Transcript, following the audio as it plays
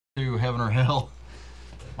To Heaven or Hell.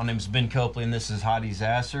 My name is Ben Copley, and this is Heidi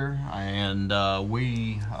Zasser, and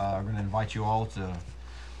we are going to invite you all to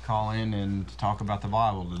call in and talk about the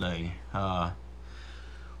Bible today.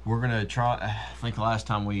 We're going to try. I think the last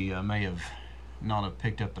time we may have not have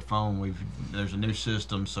picked up the phone. There's a new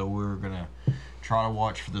system, so we're going to try to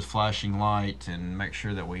watch for this flashing light and make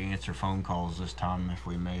sure that we answer phone calls this time if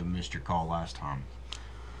we may have missed your call last time.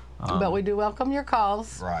 But we do welcome your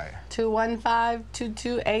calls. Right.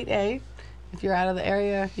 215-2288. If you're out of the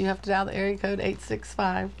area, you have to dial the area code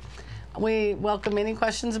 865. We welcome any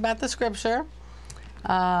questions about the scripture.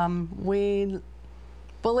 We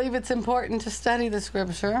believe it's important to study the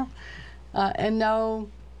scripture and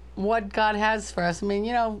know what God has for us. I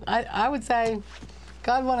mean, I would say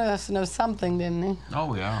God wanted us to know something, didn't he?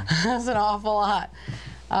 Oh, yeah. That's an awful lot.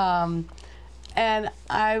 And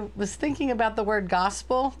I was thinking about the word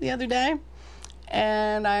gospel the other day,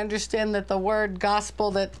 and I understand that the word gospel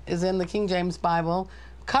that is in the King James Bible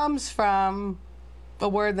comes from a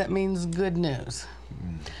word that means good news.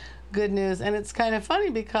 Good news. And it's kind of funny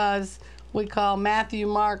because we call Matthew,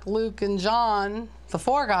 Mark, Luke, and John the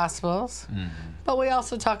four gospels, but we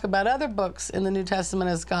also talk about other books in the New Testament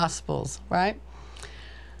as gospels, right?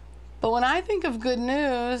 But when I think of good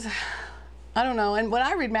news, I don't know. And when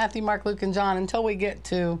I read Matthew, Mark, Luke, and John, until we get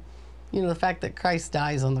to, the fact that Christ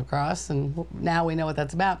dies on the cross, and now we know what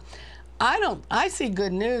that's about, I see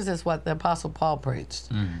good news as what the Apostle Paul preached.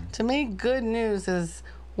 To me, good news is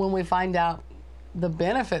when we find out the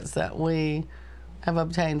benefits that we have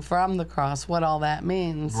obtained from the cross, what all that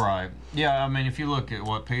means. Right. Yeah, I mean, if you look at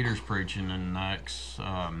what Peter's preaching in Acts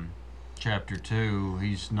chapter 2,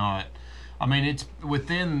 he's not... I mean, it's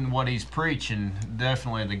within what he's preaching.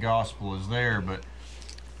 Definitely, the gospel is there, but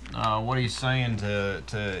what he's saying to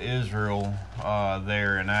Israel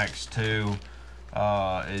there in Acts 2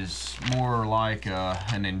 is more like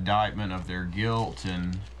an indictment of their guilt,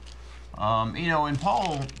 and and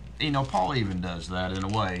Paul even does that in a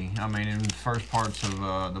way. I mean, in the first parts of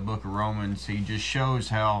the book of Romans, he just shows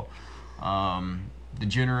how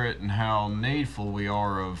degenerate and how needful we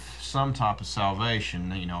are of some type of salvation.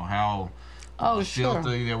 How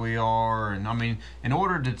filthy that we are, and I mean, in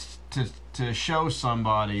order to show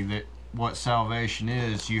somebody that what salvation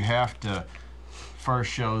is, you have to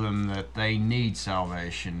first show them that they need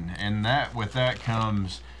salvation, and with that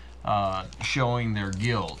comes showing their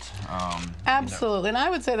guilt. Absolutely, and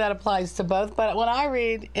I would say that applies to both. But when I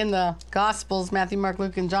read in the Gospels, Matthew, Mark,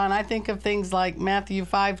 Luke, and John, I think of things like Matthew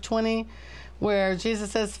 5:20, where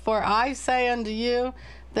Jesus says, "For I say unto you,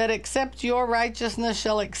 that except your righteousness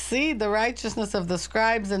shall exceed the righteousness of the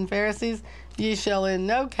scribes and Pharisees, ye shall in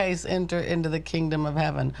no case enter into the kingdom of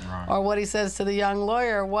heaven." Right. Or what he says to the young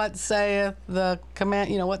lawyer, what saith the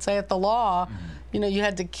what saith the law? You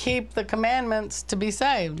had to keep the commandments to be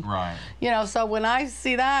saved. Right. So when I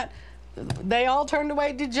see that, they all turned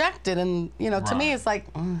away dejected, and to me it's like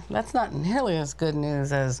that's not nearly as good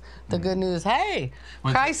news as the good news. Hey,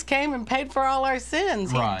 Christ came and paid for all our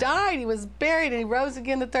sins. He died, he was buried, and he rose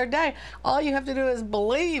again the third day. All you have to do is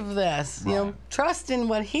believe this. Trust in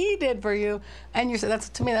what he did for you, and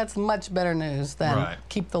to me that's much better news than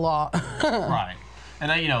keep the law. Right.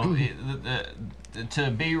 And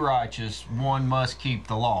to be righteous, one must keep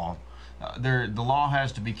the law. The law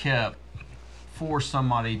has to be kept for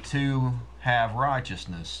somebody to have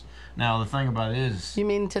righteousness. Now, the thing about it is... You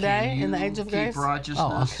mean today, in the age of grace? Keep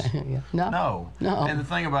righteousness? Oh, okay. Yeah. No. And the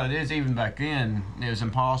thing about it is, even back then, it was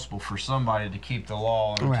impossible for somebody to keep the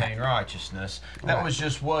law and obtain righteousness. That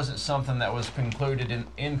wasn't something that was included in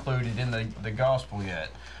the gospel yet.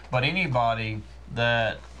 But anybody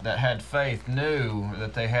that had faith knew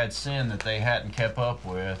that they had sin that they hadn't kept up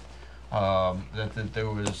with, that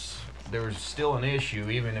there was still an issue,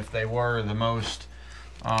 even if they were the most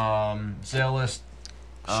zealous,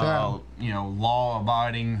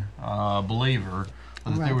 law-abiding believer.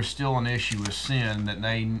 That there was still an issue with sin, that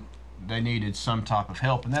they needed some type of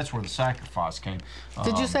help, and that's where the sacrifice came.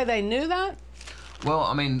 Did you say they knew that? Well,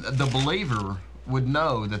 I mean, the believer would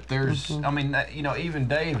know that there's. I mean, even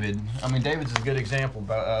David. I mean, David's a good example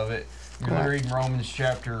of it. You're reading Romans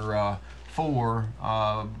chapter 4.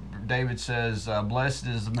 David says, "Blessed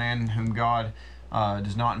is the man whom God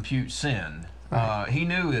does not impute sin." He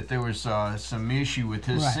knew that there was some issue with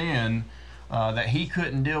his sin that he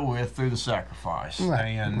couldn't deal with through the sacrifice, but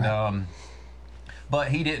he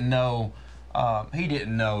didn't know. He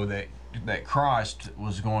didn't know that Christ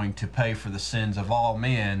was going to pay for the sins of all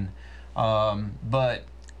men, but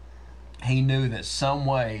he knew that some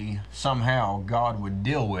way, somehow, God would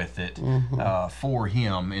deal with it for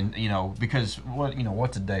him, and because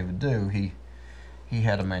what did David do? He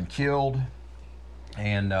had a man killed.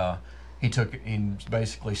 and he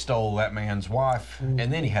basically stole that man's wife,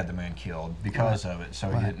 and then he had the man killed because of it.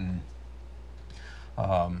 So he didn't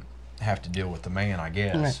have to deal with the man, I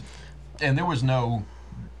guess. And there was no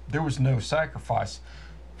sacrifice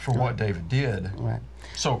for what David did.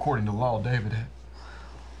 So according to the law,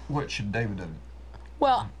 what should David have?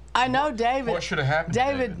 Well, I know David. What should have happened to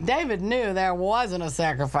David? David knew there wasn't a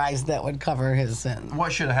sacrifice that would cover his sin.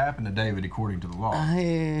 What should have happened to David according to the law?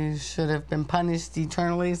 He should have been punished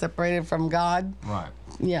eternally, separated from God. Right.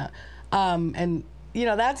 Yeah. And,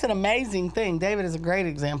 that's an amazing thing. David is a great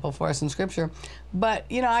example for us in Scripture. But,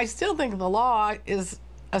 I still think the law is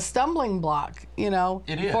a stumbling block, It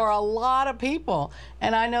is. for a lot of people.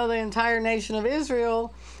 And I know the entire nation of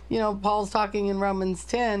Israel, Paul's talking in Romans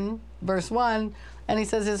 10, verse 1, and he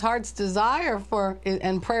says his heart's desire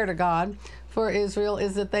and prayer to God for Israel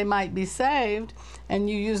is that they might be saved. And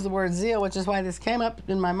you use the word zeal, which is why this came up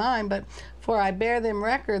in my mind. But for I bear them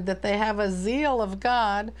record that they have a zeal of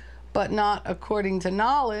God, but not according to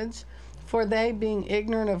knowledge. For they, being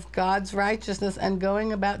ignorant of God's righteousness and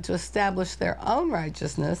going about to establish their own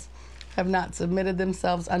righteousness, have not submitted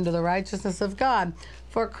themselves unto the righteousness of God.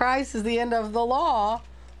 For Christ is the end of the law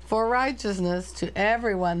for righteousness to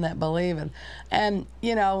everyone that believeth. And,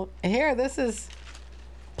 here this is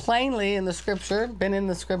plainly in the Scripture, been in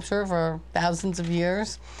the Scripture for thousands of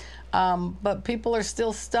years. But people are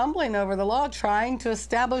still stumbling over the law, trying to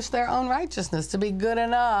establish their own righteousness, to be good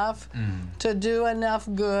enough, to do enough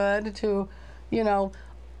good, to,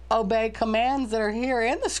 obey commands that are here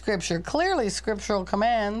in the Scripture, clearly scriptural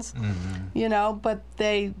commands, but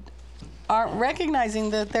they aren't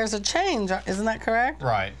recognizing that there's a change. Isn't that correct?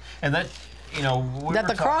 Right. And that, that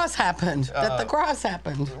the cross happened. That the cross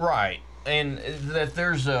happened. Right. And that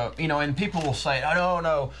there's and people will say, oh,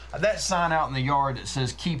 no, that sign out in the yard that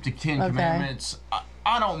says keep the 10 Commandments,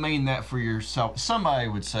 I don't mean that for yourself. Somebody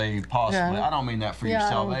would say possibly, I don't mean that for your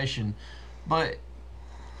salvation. But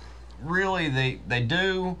really they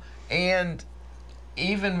do. And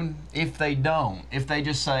even if they don't, if they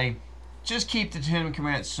just say, just keep the 10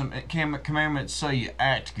 commandments so you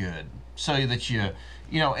act good, so that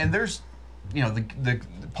and there's, the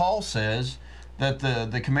Paul says that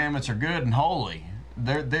the commandments are good and holy.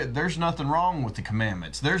 There's nothing wrong with the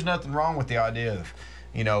commandments. There's nothing wrong with the idea of,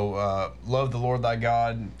 love the Lord thy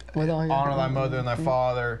God, honor thy mother and thy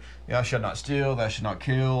father, thou shalt not steal, thou shalt not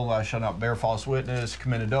kill, thou shalt not bear false witness,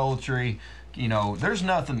 commit adultery. There's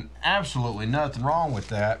absolutely nothing wrong with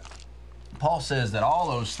that. Paul says that all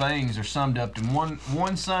those things are summed up in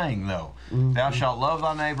one saying, though. Thou shalt love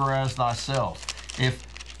thy neighbor as thyself.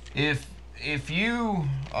 If you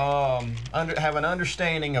have an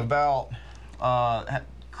understanding about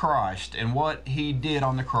Christ and what he did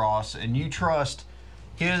on the cross, and you trust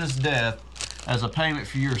his death as a payment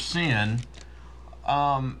for your sin,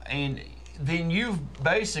 and then you've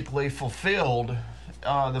basically fulfilled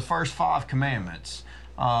the first 5 commandments.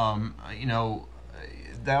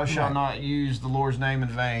 Thou shalt not use the Lord's name in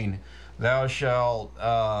vain. Thou shalt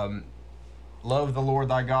love the Lord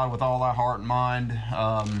thy God with all thy heart and mind.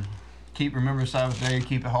 Remember the Sabbath day,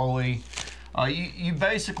 keep it holy. You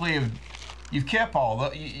basically you've kept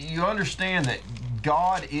all. You understand that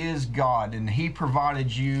God is God, and he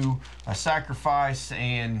provided you a sacrifice,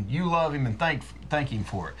 and you love him and thank him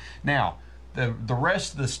for it. Now, the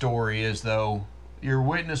rest of the story is, though, your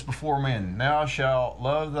witness before men. Thou shalt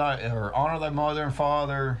love honor thy mother and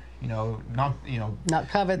father. Not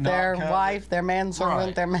covet their wife, their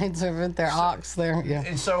manservant, their maidservant, their ox,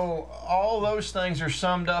 And so all those things are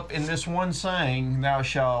summed up in this one saying: Thou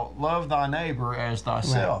shalt love thy neighbor as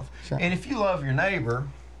thyself. Right. Sure. And if you love your neighbor,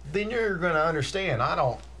 then you're going to understand. I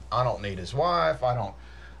don't need his wife. I don't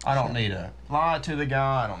need to lie to the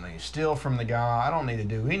guy. I don't need to steal from the guy. I don't need to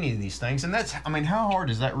do any of these things. And how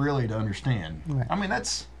hard is that really to understand? Right.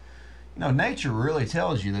 That's, nature really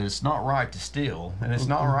tells you that it's not right to steal, and it's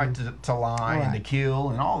not right to lie and to kill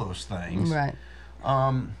and all those things. Right.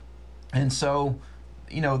 And so,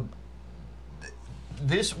 we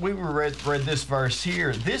read this verse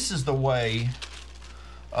here. This is the way,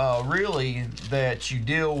 really, that you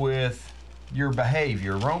deal with your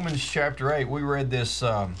behavior. Romans chapter 8, we read this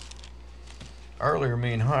earlier.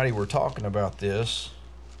 Me and Heidi were talking about this.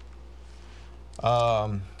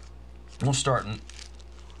 We'll start in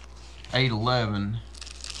 8:11.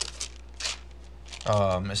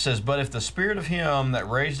 It says, But if the Spirit of him that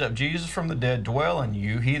raised up Jesus from the dead dwell in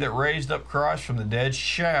you, he that raised up Christ from the dead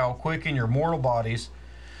shall quicken your mortal bodies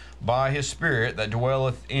by his Spirit that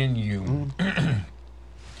dwelleth in you.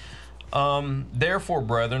 Therefore,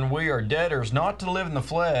 brethren, we are debtors not to live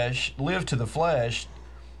to the flesh,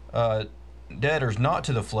 debtors not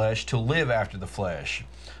to the flesh to live after the flesh.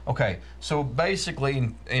 Okay, so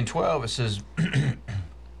basically in 12 it says,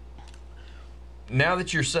 now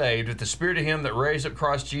that you're saved, if the Spirit of Him that raised up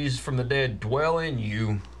Christ Jesus from the dead dwell in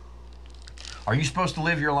you, are you supposed to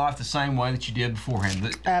live your life the same way that you did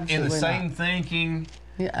beforehand? Absolutely in the same not. thinking,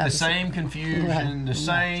 Yeah, the same confusion, Right. the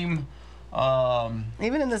same...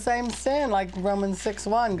 even in the same sin, like Romans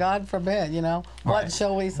 6:1, God forbid, What Right.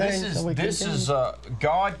 shall we say? This is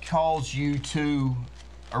God calls you to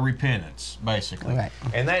a repentance, basically. Right.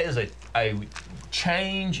 And that is a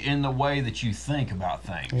change in the way that you think about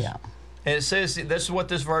things. Yeah. And it says, this is what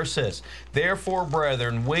this verse says. Therefore,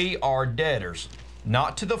 brethren, we are debtors,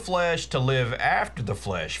 not to the flesh, to live after the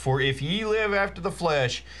flesh. For if ye live after the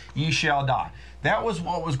flesh, ye shall die. That was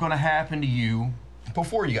what was going to happen to you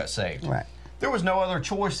before you got saved. Right. There was no other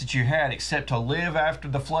choice that you had except to live after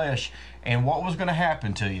the flesh. And what was going to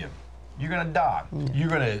happen to you? You're going to die. You're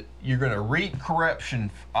going to reap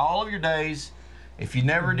corruption all of your days. If you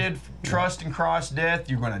never did trust in Christ's death,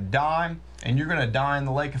 you're going to die, and you're going to die in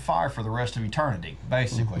the lake of fire for the rest of eternity,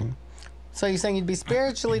 basically. So you're saying you'd be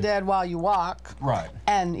spiritually dead while you walk, Right.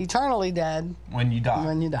 and eternally dead When you die.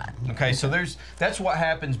 when you die. Okay, so that's what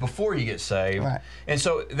happens before you get saved. Right. And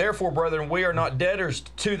so, therefore, brethren, we are not debtors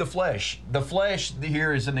to the flesh. The flesh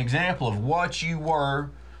here is an example of what you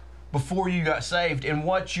were before you got saved and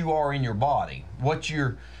what you are in your body. What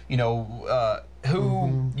you're,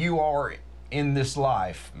 who you are in this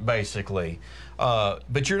life, basically.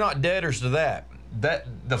 But you're not debtors to that. That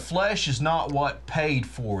the flesh is not what paid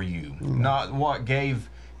for you, not what gave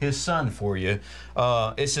His Son for you.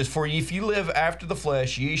 It says, "For if you live after the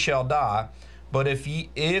flesh, ye shall die. But if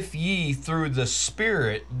ye through the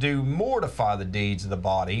Spirit do mortify the deeds of the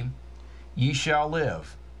body, ye shall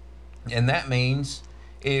live." And that means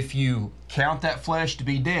if you count that flesh to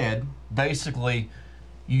be dead, basically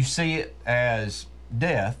you see it as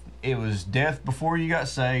death. It was death before you got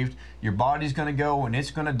saved. Your body's going to go and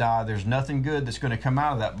it's going to die. There's nothing good that's going to come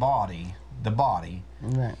out of that body, the body.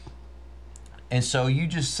 Right. And so you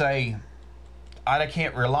just say, I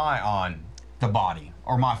can't rely on the body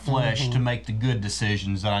or my flesh to make the good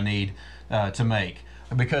decisions that I need to make.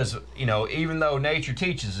 Because, even though nature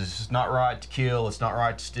teaches us it's not right to kill, it's not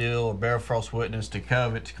right to steal, or bear false witness, to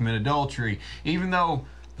covet, to commit adultery, even though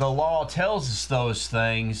the law tells us those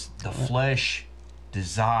things, the flesh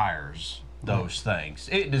desires those things.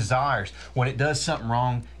 It desires. When it does something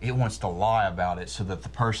wrong, it wants to lie about it so that the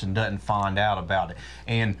person doesn't find out about it.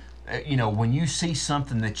 And, when you see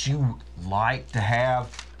something that you like to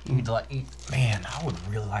have, you'd like, man, I would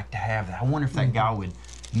really like to have that. I wonder if that guy would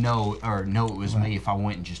know it was me if I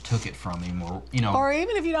went and just took it from him, or Or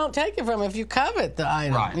even if you don't take it from him, if you covet the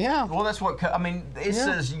item. Right. Yeah. Well, that's what it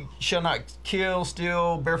says. You shall not kill,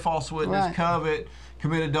 steal, bear false witness, Right. covet,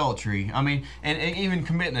 commit adultery. And even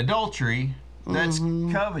committing adultery, that's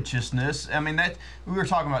covetousness. That we were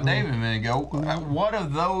talking about David a minute ago. What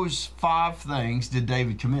of those 5 things did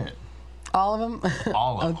David commit? All of them?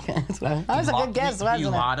 All of Okay. them. That was a good guess, He wasn't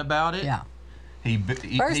it? lied about it. Yeah.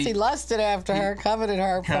 First, He lusted after her, coveted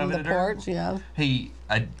her from the coveted her. porch. Yeah. He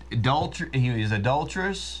was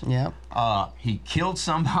adulterous. Yeah. He killed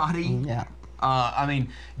somebody. Yeah.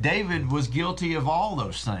 David was guilty of all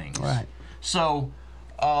those things. Right. So,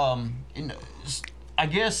 I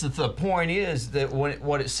guess that the point is that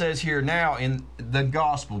what it says here now in the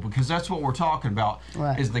gospel, because that's what we're talking about,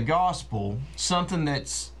 Right. is the gospel, something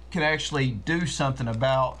that's can actually do something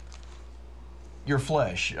about your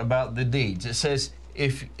flesh, about the deeds. It says,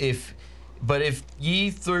 but if ye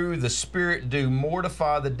through the Spirit do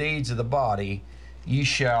mortify the deeds of the body, ye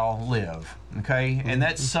shall live. Okay? And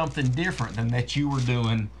that's something different than that you were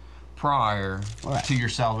doing prior Right. to your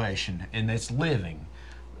salvation. And that's living,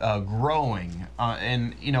 growing.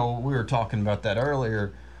 And, we were talking about that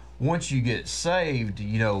earlier. Once you get saved,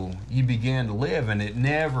 you begin to live, and it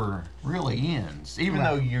never really ends. Even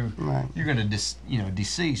though you're going to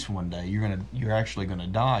decease one day, you're actually going to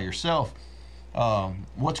die yourself.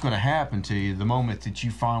 What's going to happen to you the moment that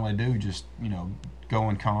you finally do just go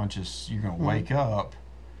unconscious? You're going to wake up,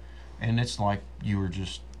 and it's like you were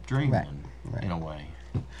just dreaming in a way.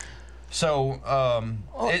 So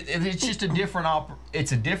it's just a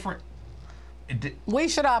different We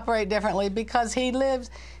should operate differently because he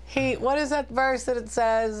lives. What is that verse that it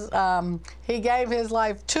says? He gave his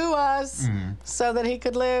life to us so that he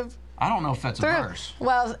could live. I don't know if that's a verse.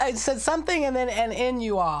 Well, it said something and in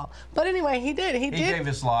you all. But anyway, he did. He gave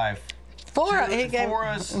his life for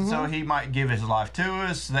us, so he might give his life to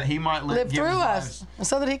us, that he might live through us,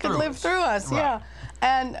 so that he could live through us. Right. Yeah,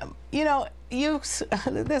 and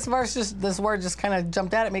this word just kind of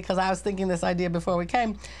jumped out at me because I was thinking this idea before we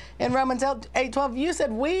came. In Romans 8:12, you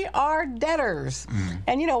said we are debtors.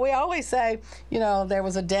 And, we always say, there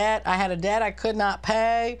was a debt. I had a debt I could not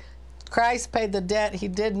pay. Christ paid the debt he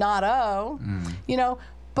did not owe.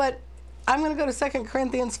 But I'm going to go to 2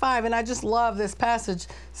 Corinthians 5, and I just love this passage.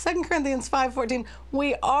 2 Corinthians 5:14,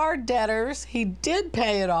 we are debtors. He did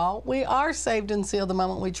pay it all. We are saved and sealed the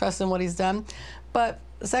moment we trust in what he's done. But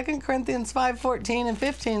 2 Corinthians 5:14 and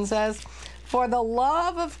 15 says, for the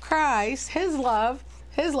love of Christ, his love,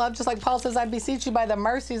 just like Paul says, I beseech you by the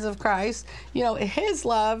mercies of Christ, his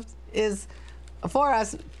love is for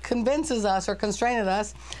us, convinces us or constraineth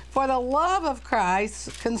us. For the love of Christ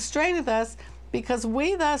constraineth us, because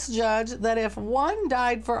we thus judge that if one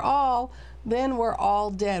died for all, then we're all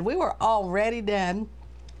dead. We were already dead.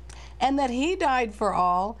 And that he died for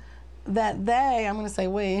all, that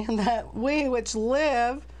that we which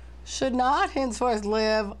live should not henceforth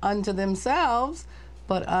live unto themselves,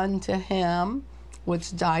 but unto him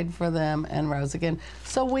which died for them and rose again.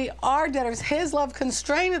 So we are debtors. His love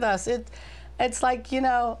constraineth us. It's like,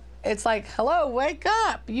 it's like, hello, wake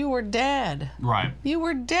up. You were dead. Right. You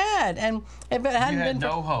were dead. And if it hadn't been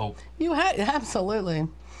no hope. You had, absolutely.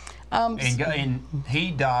 And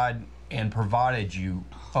he died and provided you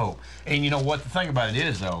hope. And what the thing about it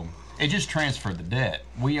is, though, it just transferred the debt.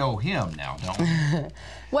 We owe him now, don't we?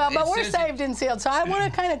 Well, but we're saved and sealed. So I want to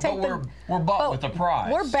kind of take we're bought with a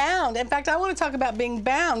price. We're bound. In fact, I want to talk about being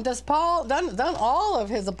bound. Does Paul, don't all of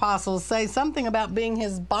his apostles say something about being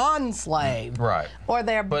his bond slave? Right. Or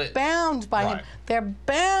they're bound by him. They're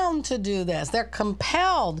bound to do this. They're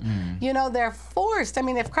compelled. They're forced. I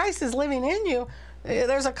mean, if Christ is living in you,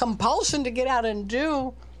 there's a compulsion to get out and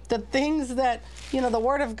do the things that the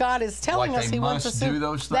Word of God is telling us He wants us to do.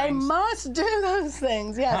 Those things. They must do those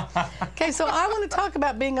things. Yes. Okay. So I want to talk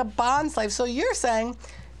about being a bond slave. So you're saying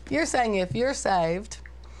if you're saved,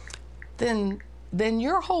 then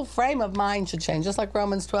your whole frame of mind should change, just like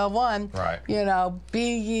Romans 12:1. Right.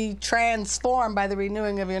 Be ye transformed by the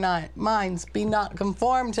renewing of your minds. Be not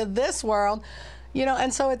conformed to this world.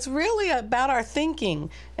 And so it's really about our thinking,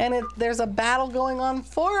 and there's a battle going on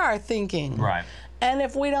for our thinking. Right. And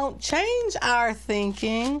if we don't change our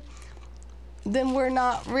thinking, then we're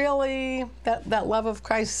not really, that love of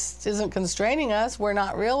Christ isn't constraining us. We're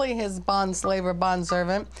not really his bond slave or bond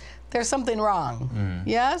servant. There's something wrong.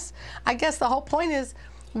 Yes? I guess the whole point is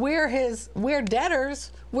we're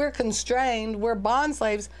debtors, we're constrained, we're bond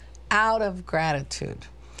slaves out of gratitude.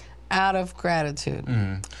 Out of gratitude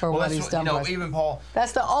for what he's done for us. Even Paul.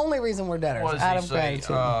 That's the only reason we're debtors, out of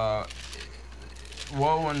gratitude.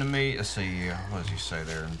 Woe unto me. Let's see. What does he say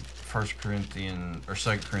there? 1 Corinthians or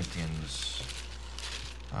 2 Corinthians.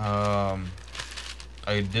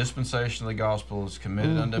 A dispensation of the gospel is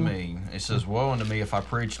committed unto me. It says, "Woe unto me if I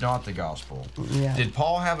preach not the gospel." Yeah. Did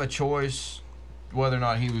Paul have a choice whether or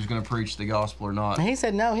not he was going to preach the gospel or not? He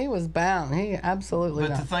said no. He was bound. He absolutely.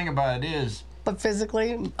 But the thing about it is. But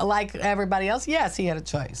physically, like everybody else, yes, he had a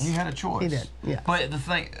choice. He had a choice. He did. Yeah. But the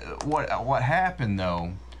thing, what happened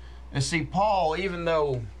though? And see, Paul, even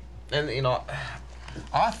though,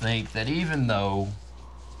 I think that even though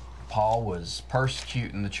Paul was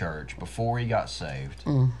persecuting the church before he got saved,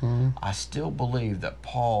 I still believe that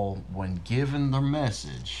Paul, when given the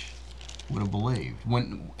message, would have believed.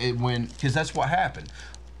 Because that's what happened.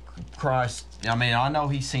 Christ, I know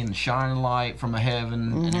he's seen the shining light from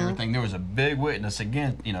heaven and everything. There was a big witness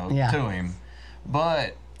against, to him.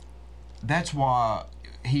 But that's why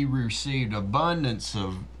he received abundance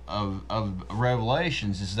of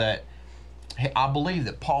revelations, is that I believe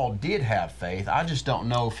that Paul did have faith. I just don't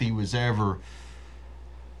know if he was ever,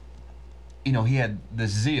 he had the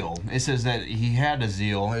zeal. It says that he had a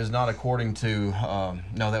zeal. It was not according to,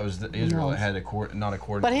 that was Israel that had not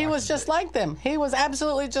according but to. But he was just like them. He was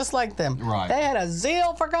absolutely just like them. Right. They had a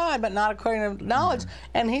zeal for God, but not according to knowledge.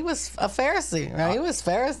 And he was a Pharisee. Right? He was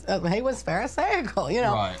Pharisaical,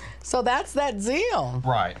 Right. So that's that zeal.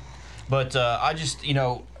 Right. But I just,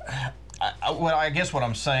 I guess what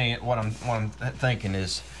I'm saying, what I'm thinking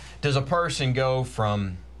is, does a person go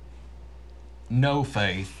from no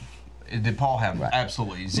faith? Did Paul have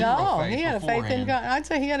absolutely zero faith? No, he had a faith in God. I'd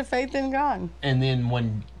say he had a faith in God. And then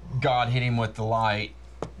when God hit him with the light,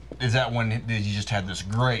 is that when did he just have this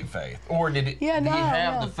great faith, or did he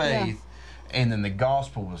have the faith, and then the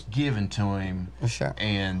gospel was given to him,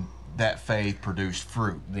 and that faith produced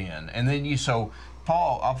fruit then, and then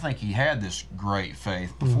Paul, I think he had this great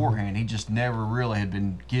faith beforehand. He just never really had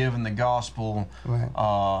been given the gospel,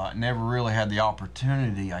 never really had the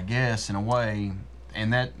opportunity, I guess, in a way.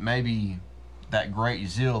 And that maybe that great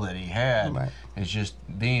zeal that he had Right. is just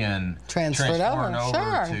being Transferred over.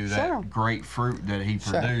 Sure, to sure. that great fruit that he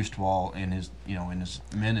produced while in his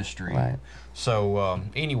ministry. Right. So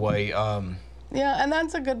anyway, Yeah, and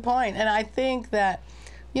that's a good point. And I think that,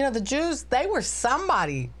 the Jews, they were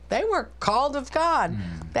somebody. They were called of God.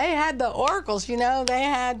 They had the oracles, they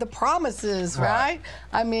had the promises, right?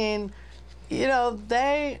 I mean,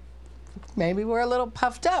 they maybe were a little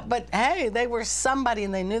puffed up, but hey, they were somebody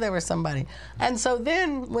and they knew they were somebody. And so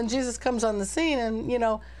then when Jesus comes on the scene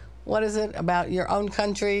and, what is it about your own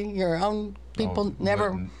country, your own people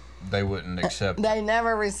they wouldn't accept They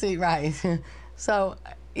never receive, right. So,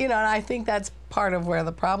 and I think that's part of where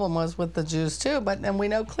the problem was with the Jews too. And we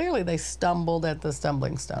know clearly they stumbled at the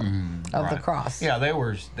stumbling stone of the cross. Yeah, they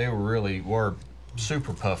really were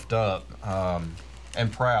super puffed up and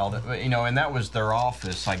proud, and that was their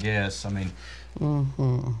office, I guess. I mean,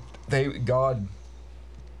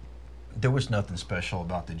 there was nothing special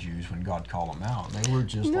about the Jews when God called them out. They were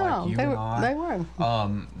just like you and I. They were.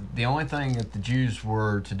 The only thing that the Jews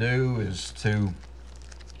were to do is to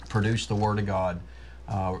produce the Word of God,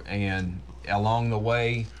 and along the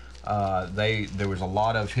way, there was a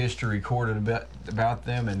lot of history recorded about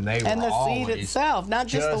them, and they were the always seed itself, not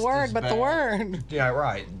just the Word, but the Word. Yeah,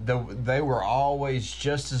 right. They were always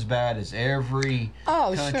just as bad as every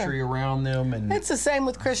country around them, and it's the same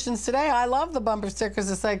with Christians today. I love the bumper stickers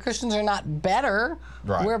that say Christians are not better.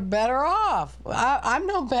 Right. We're better off. I'm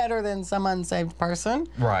no better than some unsaved person.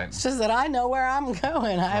 Right. It's just that I know where I'm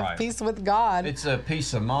going. I have peace with God. It's a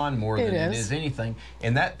peace of mind more than it is anything,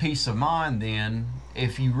 and that peace of mind then.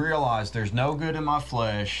 If you realize there's no good in my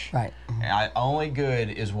flesh, right? Only good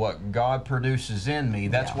is what God produces in me.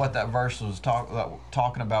 That's what that verse was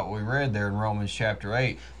talking about. We read there in Romans chapter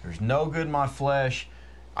 8. There's no good in my flesh.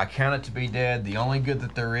 I count it to be dead. The only good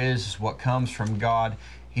that there is what comes from God.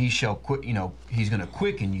 He shall quit. He's going to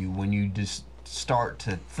quicken you when you just start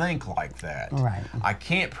to think like that. Right. I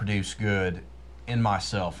can't produce good in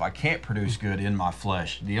myself. I can't produce good in my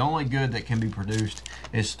flesh. The only good that can be produced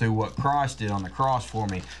is through what Christ did on the cross for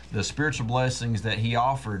me. The spiritual blessings that He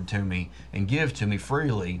offered to me and give to me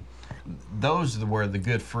freely, those are where the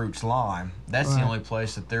good fruits lie. That's the only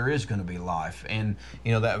place that there is going to be life. And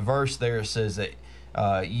that verse there says that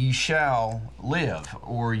you shall live,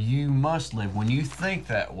 or you must live. When you think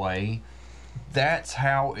that way, that's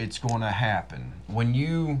how it's going to happen. When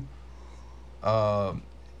you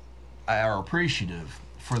are appreciative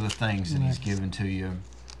for the things that He's given to you.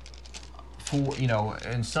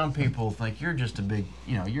 And some people think you're just a big,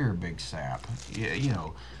 you're a big sap.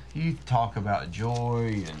 You talk about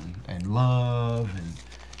joy and love and,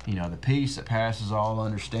 the peace that passes all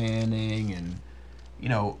understanding, and,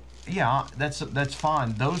 that's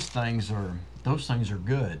fine. Those things are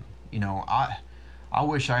good. I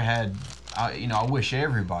wish I wish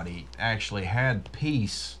everybody actually had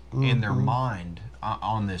peace in their mind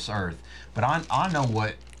on this earth. But I know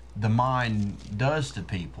what the mind does to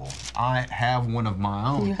people. I have one of my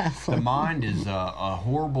own. The mind is a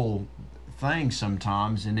horrible thing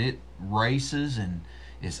sometimes, and it races and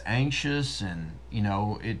is anxious, and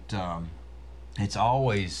it's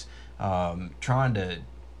always trying to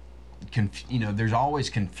there's always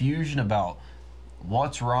confusion about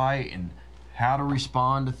what's right and how to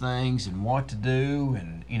respond to things and what to do,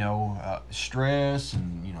 and stress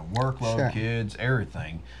and workload, kids,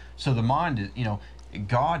 everything. So the mind is,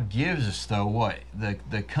 God gives us though what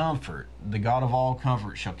the comfort. The God of all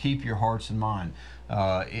comfort shall keep your hearts and mind.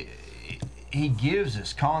 He gives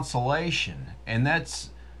us consolation, and that's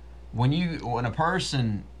when a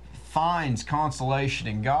person finds consolation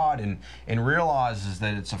in God and realizes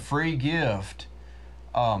that it's a free gift.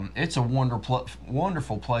 It's a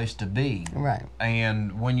wonderful place to be. Right.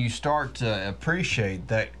 And when you start to appreciate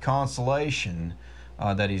that consolation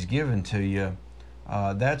that He's given to you,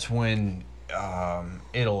 that's when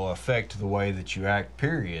it'll affect the way that you act,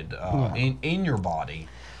 period, in your body.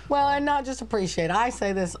 Well, and not just appreciate. I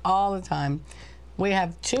say this all the time. We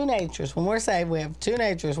have two natures. When we're saved, we have two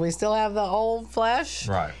natures. We still have the old flesh.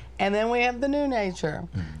 Right. And then we have the new nature.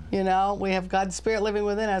 Mm-hmm. We have God's Spirit living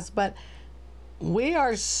within us. But we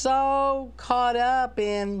are so caught up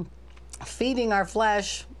in feeding our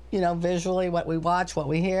flesh, visually, what we watch, what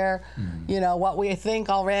we hear, what we think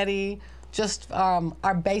already, just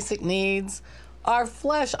our basic needs. Our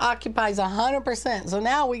flesh occupies 100%. So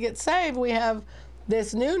now we get saved, we have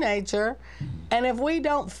this new nature, and if we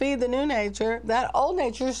don't feed the new nature, that old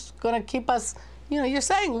nature's going to keep us, you're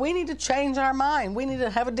saying we need to change our mind. We need to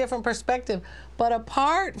have a different perspective. But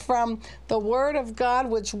apart from the Word of God,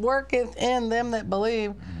 which worketh in them that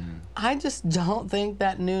believe, I just don't think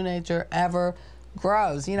that new nature ever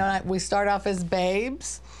grows. You know, we start off as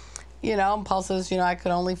babes, you know, and Paul says, you know, I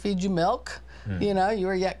could only feed you milk. You know, you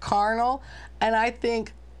were yet carnal. And I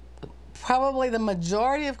think probably the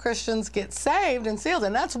majority of Christians get saved and sealed,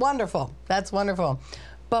 and that's wonderful. That's wonderful.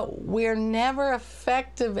 But we're never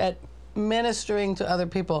effective at ministering to other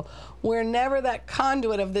people. We're never that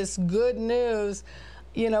conduit of this good news,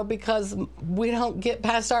 you know, because we don't get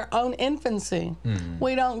past our own infancy.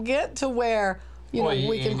 We don't get to where, you know,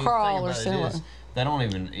 we can crawl or stand. They don't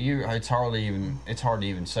even. It's hard to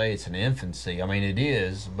even say it's an infancy. I mean, it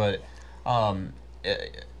is, but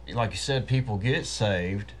like you said, people get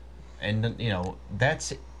saved, and you know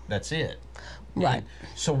that's it. Right. And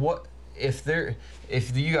so what if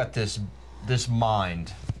you got this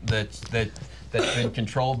mind that's been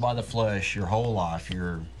controlled by the flesh your whole life?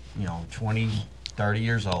 You're 20, 30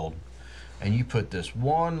 years old, and you put this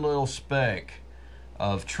one little speck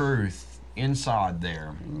of truth inside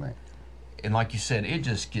there. Right. And like you said, it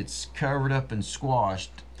just gets covered up and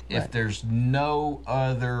squashed if there's no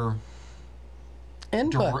other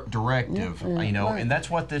directive, you know. And that's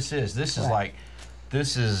what this is. This is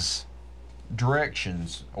this is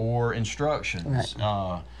directions or instructions.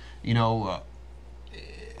 You know,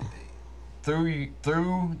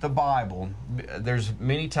 through the Bible, there's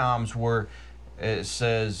many times where it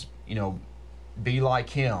says, you know, be like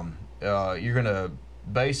Him. You're gonna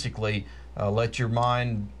basically let your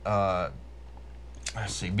mind.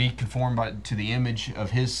 Be conformed to the image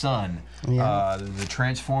of His Son. The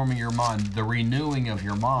transforming your mind, the renewing of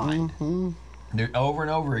your mind. Over and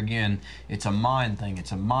over again, it's a mind thing,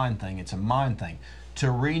 it's a mind thing, it's a mind thing. To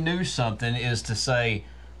renew something is to say,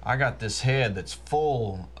 I got this head that's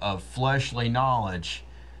full of fleshly knowledge,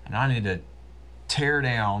 and I need to tear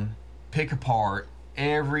down, pick apart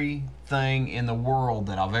everything in the world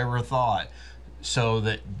that I've ever thought, so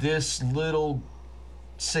that this little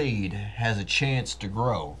seed has a chance to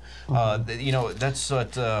grow. You know, that's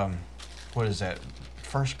what is that?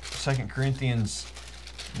 Second Corinthians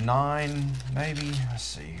 9, maybe. Let's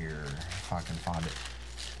see here if I can find it.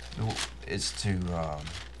 It's to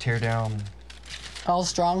tear down all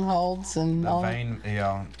strongholds and all vain.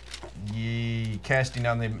 Casting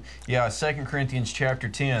down the 2 Corinthians chapter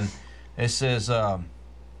 10. It says, where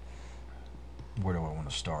do I want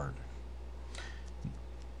to start?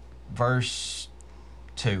 Verse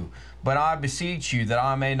 2. But I beseech you that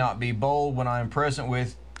I may not be bold when I am present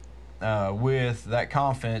with that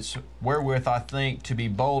confidence wherewith I think to be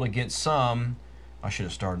bold against some. I should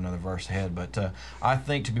have started another verse ahead, but I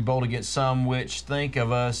think to be bold against some which think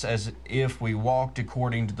of us as if we walked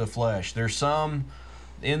according to the flesh. There's some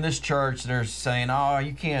in this church that are saying, oh,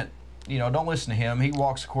 you can't, you know, don't listen to him. He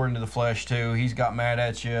walks according to the flesh too. He's got mad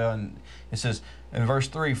at you. And it says in verse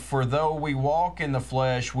 3, for though we walk in the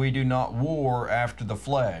flesh, we do not war after the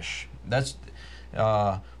flesh. That's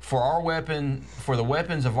for the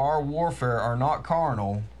weapons of our warfare are not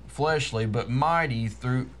carnal, fleshly, but mighty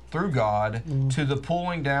through God to the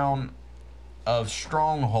pulling down of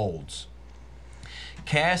strongholds,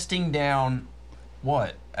 casting down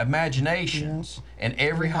what? Imaginations and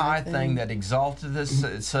every high thing that exalteth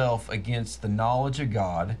itself against the knowledge of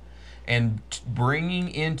God, and bringing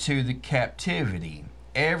into the captivity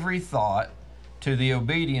every thought to the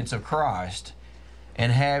obedience of Christ,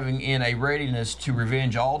 and having in a readiness to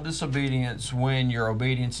revenge all disobedience when your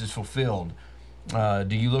obedience is fulfilled.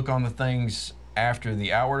 Do you look on the things after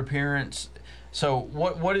the outward appearance? So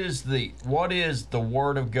what is the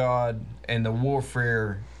Word of God and the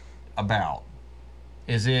warfare about?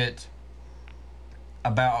 Is it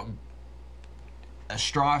about a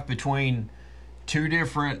strife between two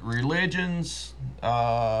different religions? You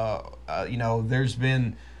know, there's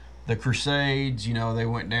been the Crusades, you know, they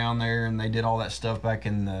went down there and they did all that stuff back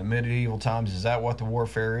in the medieval times. Is that what the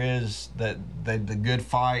warfare is? That the good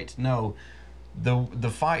fight? No.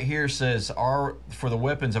 The fight here says, for the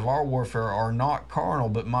weapons of our warfare are not carnal,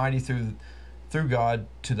 but mighty through God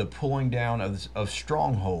to the pulling down of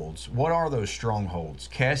strongholds. What are those strongholds?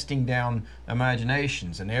 Casting down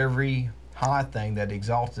imaginations and every high thing that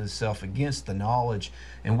exalts itself against the knowledge.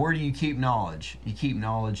 And where do you keep knowledge? You keep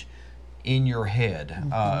knowledge in your head.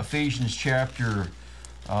 Ephesians chapter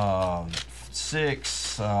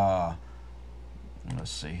 6, let's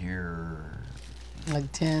see here.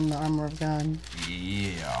 Like 10, the armor of God.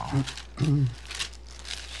 Yeah. Went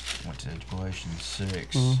to Galatians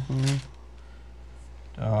 6.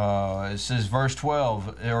 It says verse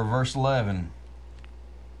 12 or verse 11.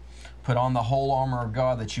 Put on the whole armor of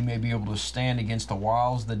God that you may be able to stand against the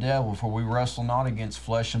wiles of the devil. For we wrestle not against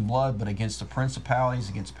flesh and blood, but against the principalities,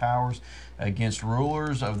 against powers, against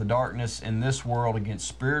rulers of the darkness in this world, against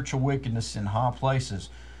spiritual wickedness in high places.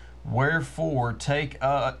 Wherefore take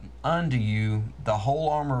unto you the whole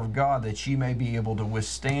armor of God, that ye may be able to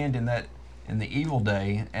withstand in the evil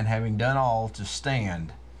day, and having done all, to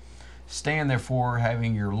stand. Stand therefore,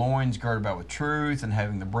 having your loins girded about with truth, and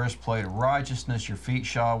having the breastplate of righteousness, your feet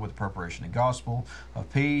shod with the preparation of the gospel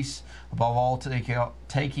of peace. Above all,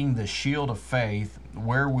 taking the shield of faith,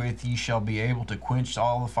 wherewith ye shall be able to quench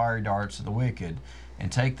all the fiery darts of the wicked,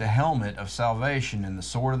 and take the helmet of salvation and the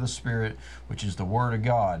sword of the Spirit, which is the word of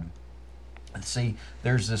God. And see,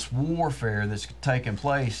 there's this warfare that's taking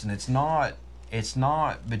place, and it's not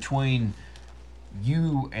between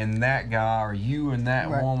you and that guy or you and that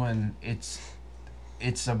woman.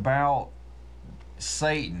 It's about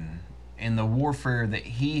Satan and the warfare that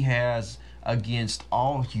he has against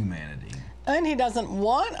all humanity. And he doesn't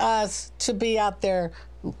want us to be out there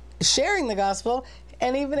sharing the gospel.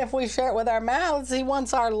 And even if we share it with our mouths, he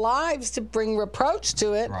wants our lives to bring reproach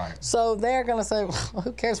to it. Right. So they're going to say, well,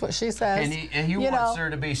 who cares what she says? And he wants there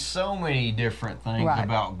to be so many different things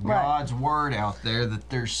about God's word out there that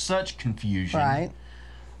there's such confusion. Right.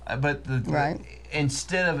 But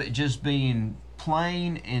instead of it just being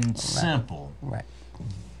plain and simple,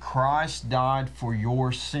 Christ died for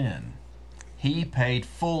your sin. He paid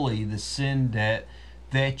fully the sin debt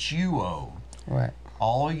that you owe. Right.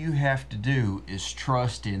 All you have to do is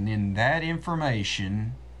trust in that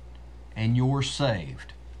information, and you're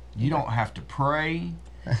saved. You don't have to pray.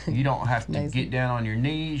 You don't have to get down on your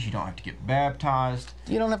knees. You don't have to get baptized.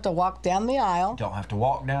 You don't have to walk down the aisle. You don't have to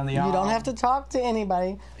walk down the aisle. You don't have to talk to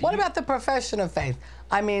anybody. What about the profession of faith?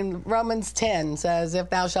 I mean, Romans 10 says, if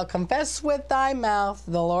thou shalt confess with thy mouth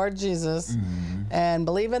the Lord Jesus, and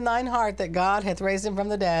believe in thine heart that God hath raised him from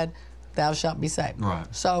the dead, thou shalt be saved. Right.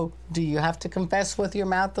 So, do you have to confess with your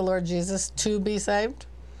mouth the Lord Jesus to be saved?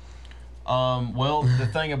 Well, the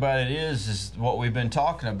thing about it is what we've been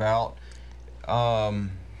talking about. I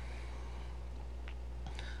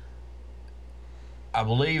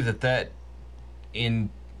believe that in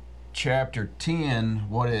chapter 10,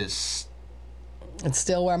 it's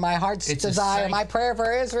still where my heart's desire, my prayer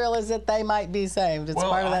for Israel is that they might be saved. It's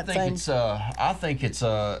part of that same. I think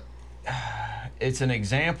it's an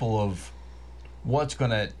example of what's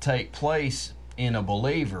going to take place in a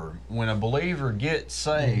believer. When a believer gets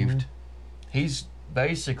saved, he's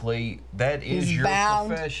basically, he's your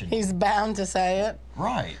profession. He's bound to say it.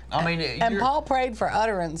 Right. I mean, and Paul prayed for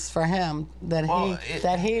utterance for him,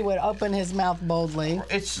 that he would open his mouth boldly.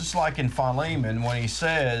 It's just like in Philemon, when he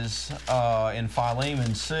says in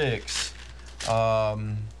Philemon 6,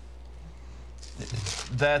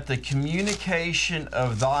 that the communication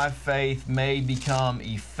of thy faith may become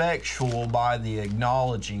effectual by the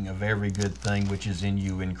acknowledging of every good thing which is in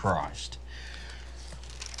you in Christ.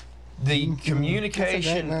 The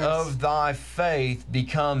communication of thy faith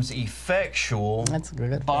becomes effectual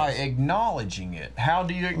by acknowledging it. How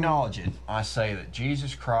do you acknowledge it? I say that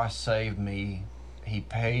Jesus Christ saved me. He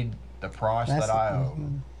paid the price that I owe.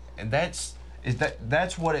 And that's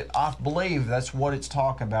what I believe that's what it's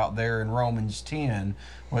talking about there in Romans 10,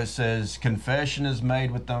 where it says confession is made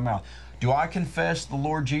with the mouth. Do I confess the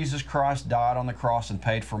Lord Jesus Christ died on the cross and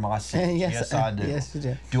paid for my sins? Yes, I do. Yes, you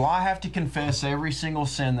do. Do I have to confess every single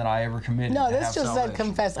sin that I ever committed? No, this just said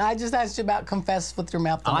confess. I just asked you about confess with your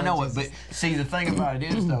mouth. I know it, but see, the thing about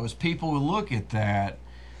it is, though, is people will look at that,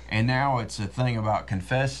 and now it's a thing about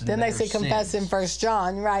confessing. Then they say confess in 1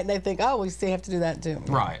 John, right? And they think, oh, we still have to do that too.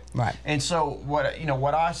 Right. Right. And so what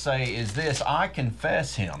I say is this: I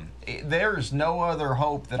confess Him. There is no other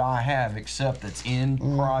hope that I have except that's in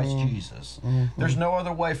Christ Jesus. There's no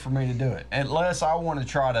other way for me to do it, unless I want to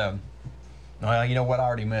try to. Well, you know what? I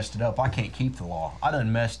already messed it up. I can't keep the law. I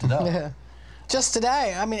done messed it up. Just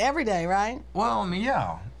today. I mean, every day, right? Well, I mean,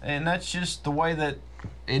 yeah, and that's just the way that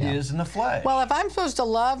it is in the flesh. Well, if I'm supposed to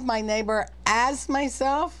love my neighbor as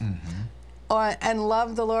myself, and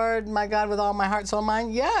love the Lord my God with all my heart, soul, and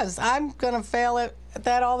mind, yes, I'm going to fail at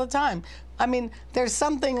that all the time. I mean, there's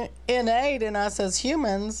something innate in us as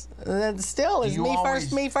humans that still is me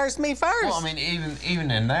first, me first, me first. Well, I mean, even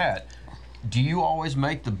in that, do you always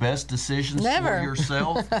make the best decisions Never. for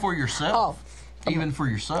yourself? For yourself, even for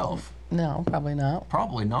yourself. No, probably not.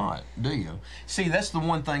 Probably not, do you? See, that's the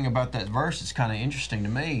one thing about that verse that's kind of interesting to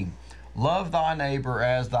me. Love thy neighbor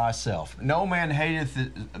as thyself. No man hateth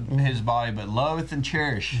his body, but loveth and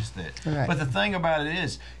cherisheth it. Right. But the thing about it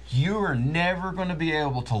is, you are never going to be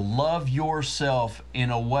able to love yourself in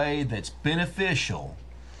a way that's beneficial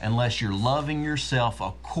unless you're loving yourself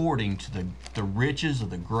according to the riches of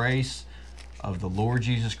the grace of the Lord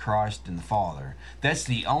Jesus Christ and the Father. That's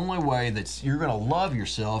the only way that you're going to love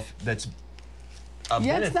yourself. That's a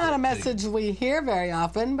benefit. It's not a message we hear very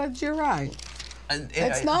often, but you're right.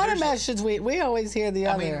 It's not a message we always hear the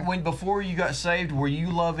other. I mean, when before you got saved, were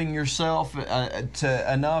you loving yourself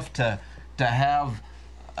enough to have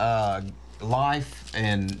life,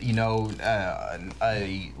 and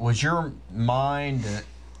was your mind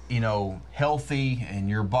healthy and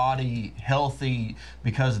your body healthy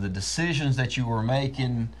because of the decisions that you were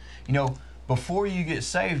making? Before you get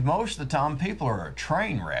saved, most of the time people are a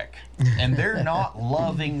train wreck and they're not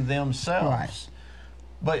loving themselves. Right.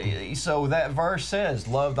 But so that verse says,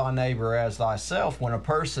 love thy neighbor as thyself. When a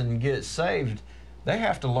person gets saved, they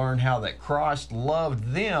have to learn how that Christ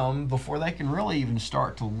loved them before they can really even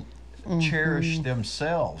start to cherish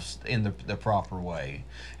themselves in the proper way.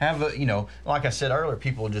 Like I said earlier,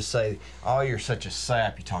 people just say, oh, you're such a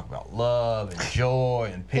sap. You talk about love and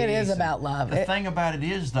joy and peace. It is about love. The thing about it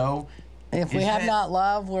is, though, if we have not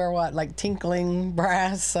love, we're like tinkling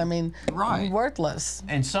brass? I mean, right. Worthless.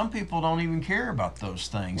 And some people don't even care about those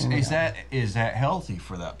things. No. Is that healthy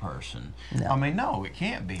for that person? No. I mean, no, it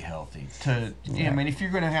can't be healthy. I mean, if you're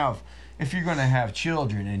going to have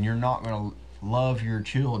children and you're not going to love your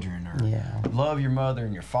children or love your mother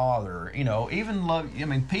and your father, even love. I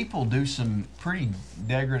mean, people do some pretty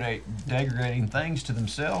degrading things to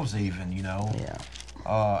themselves, even.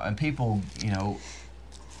 And people,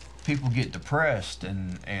 people get depressed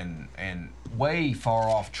and way far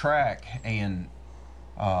off track, and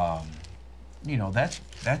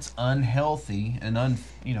that's unhealthy, and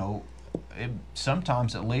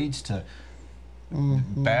sometimes it leads to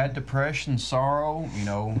bad depression, sorrow.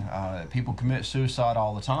 People commit suicide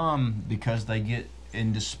all the time because they get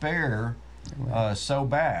in despair so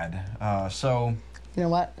bad. So. You know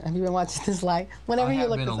what? Have you been watching this light? Whenever you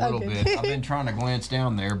look, a little bit. I've been trying to glance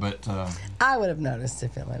down there, but I would have noticed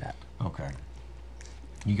if it lit up. Okay.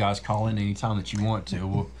 You guys call in anytime that you want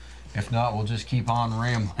to. If not, we'll just keep on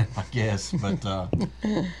rambling, I guess. But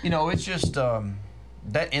it's just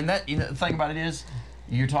that. And that, the thing about it is,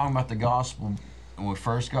 you're talking about the gospel when we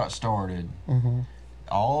first got started.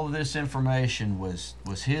 All of this information was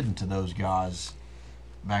hidden to those guys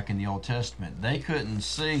back in the Old Testament. They couldn't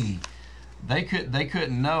see. They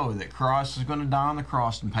couldn't know that Christ was going to die on the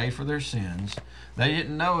cross and pay for their sins. They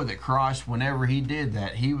didn't know that Christ, whenever he did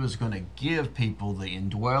that, he was going to give people the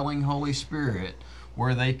indwelling Holy Spirit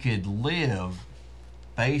where they could live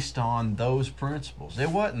based on those principles. It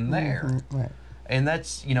wasn't there. Right. And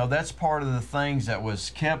that's part of the things that was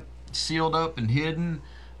kept sealed up and hidden,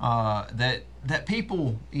 that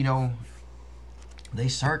people, they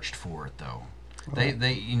searched for it, though. Right.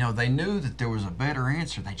 They knew that there was a better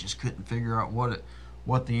answer. They just couldn't figure out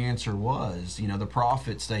what the answer was. The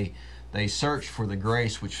prophets, they searched for the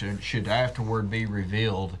grace which should afterward be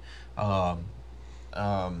revealed. Let's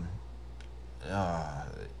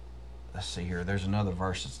see here. There's another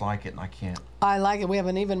verse that's like it, and I can't. I like it. We have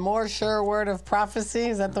an even more sure word of prophecy.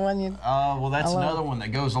 Is that the one you? Well, that's another one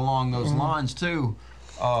that goes along those lines too.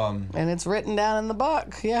 And it's written down in the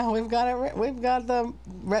book. Yeah, we've got it. We've got the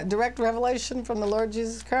direct revelation from the Lord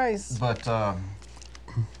Jesus Christ. But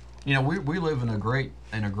we live in a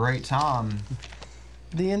great time.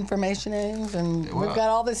 The information age, and we've got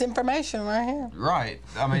all this information right here. Right.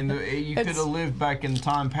 I mean, you could have lived back in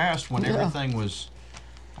time past when everything was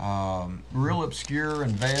real obscure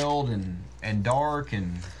and veiled and dark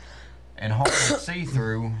and hard to see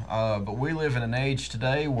through. But we live in an age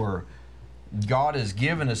today where God has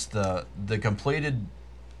given us the completed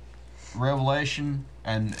revelation,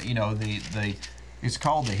 and it's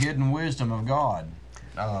called the hidden wisdom of God.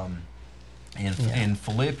 In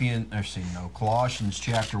Colossians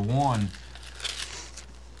chapter 1,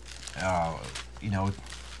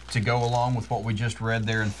 to go along with what we just read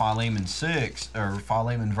there in Philemon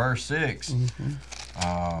verse 6.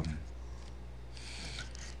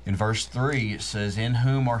 In verse 3, it says, in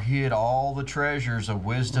whom are hid all the treasures of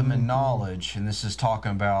wisdom and knowledge. And this is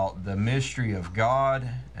talking about the mystery of God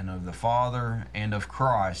and of the Father and of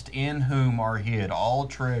Christ, in whom are hid all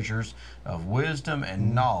treasures of wisdom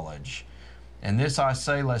and knowledge. And this I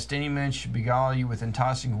say, lest any man should beguile you with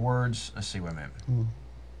enticing words. Let's see, wait a minute.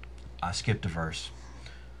 I skipped a verse.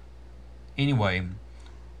 Anyway,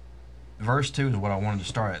 verse 2 is what I wanted to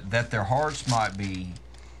start at. That their hearts might be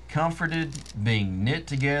comforted, being knit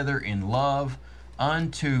together in love,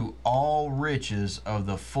 unto all riches of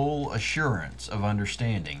the full assurance of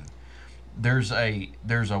understanding. There's a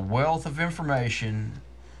wealth of information,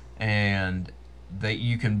 and that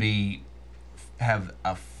you can have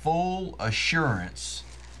a full assurance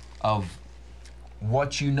of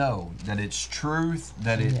what you know, that it's truth,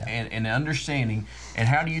 that it and understanding. And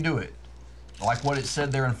how do you do it? Like what it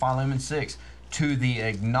said there in Philemon 6. To the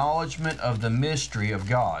acknowledgement of the mystery of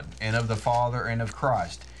God and of the Father and of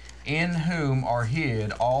Christ. in whom are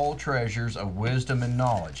hid all treasures of wisdom and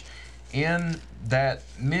knowledge. In that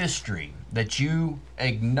mystery that you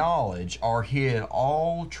acknowledge are hid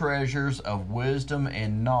all treasures of wisdom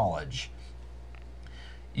and knowledge.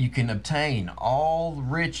 You can obtain all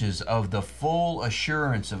riches of the full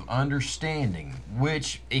assurance of understanding,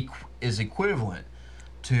 which is equivalent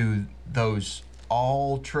to those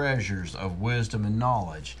all treasures of wisdom and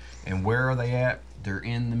knowledge. And where are they at? They're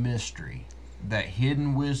in the mystery. That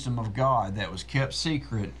hidden wisdom of God that was kept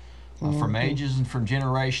secret from ages and from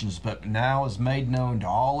generations, but now is made known to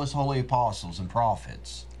all his holy apostles and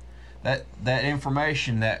prophets. That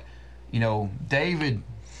information that, David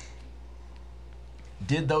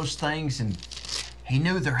did those things, and he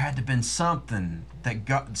knew there had to have been something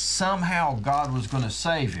that somehow God was going to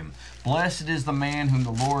save him. Blessed is the man whom the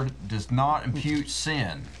Lord does not impute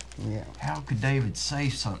sin. Yeah. How could David say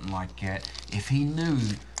something like that if he knew,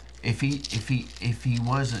 if he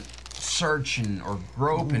wasn't searching or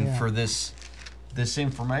groping for this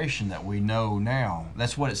information that we know now?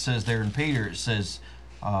 That's what it says there in Peter. It says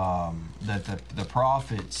that the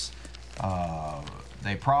prophets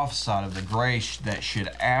they prophesied of the grace that should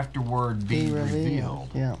afterward be revealed.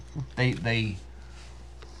 Yeah.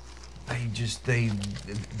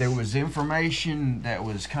 There was information that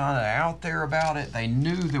was kind of out there about it. They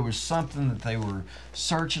knew there was something that they were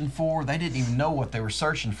searching for. They didn't even know what they were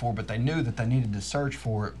searching for, but they knew that they needed to search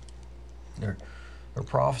for it. They're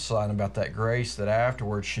prophesying about that grace that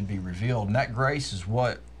afterwards should be revealed. And that grace is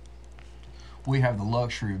what we have the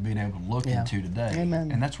luxury of being able to look into today.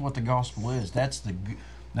 Amen. And that's what the gospel is. That's the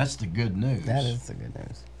good news. That is the good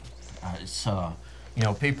news. It's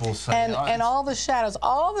people say, and all the shadows,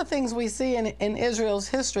 all the things we see in Israel's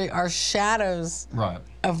history are shadows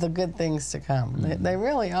of the good things to come. Mm-hmm. They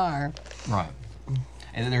really are. Right.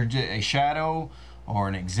 And they're just a shadow or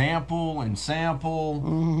an example and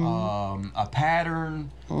sample, a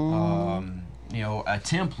pattern, a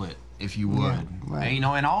template, if you would. Yeah, right.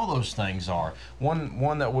 And all those things are.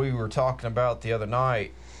 One that we were talking about the other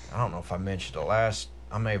night, I don't know if I mentioned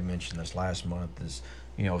I may have mentioned this last month, is,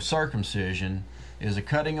 circumcision is a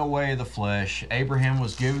cutting away of the flesh. Abraham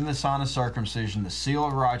was given the sign of circumcision, the seal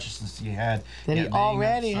of righteousness he had. That he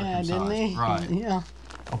already had, didn't he? Right. Yeah.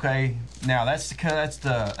 Okay. Now that's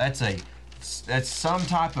some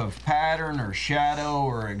type of pattern or shadow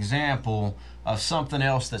or example of something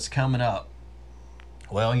else that's coming up.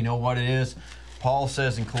 Well, you know what it is? Paul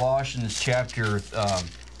says in Colossians chapter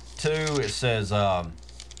 2, it says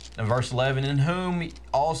in verse 11, in whom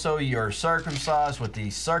also you are circumcised with the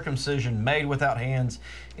circumcision made without hands,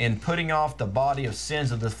 in putting off the body of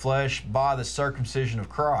sins of the flesh by the circumcision of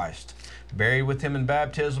Christ, buried with him in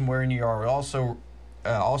baptism, wherein you are also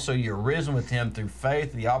you're risen with him through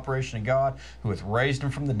faith, the operation of God, who hath raised him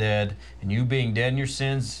from the dead, and you being dead in your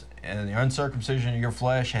sins and the uncircumcision of your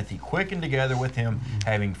flesh, hath he quickened together with him,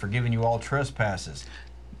 having forgiven you all trespasses.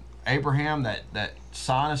 Abraham, that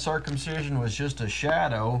sign of circumcision was just a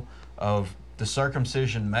shadow of the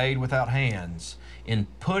circumcision made without hands, in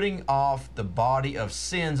putting off the body of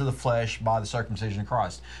sins of the flesh by the circumcision of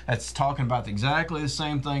Christ. That's talking about exactly the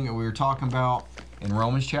same thing that we were talking about in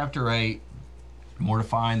Romans chapter 8,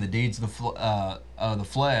 mortifying the deeds of the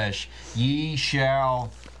flesh, ye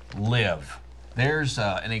shall live. There's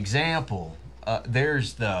an example.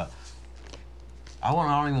 There's I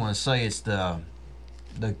don't even want to say it's the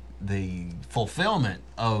fulfillment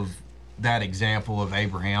of that example of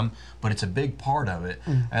Abraham, but it's a big part of it.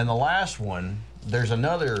 And the last one, there's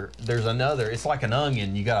another, it's like an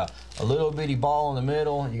onion. You got a little bitty ball in the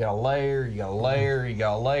middle, you got a layer, you got a layer, you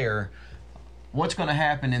got a layer. What's going to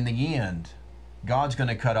happen in the end? God's going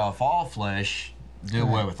to cut off all flesh, do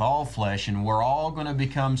away with all flesh, and we're all going to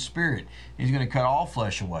become spirit. He's going to cut all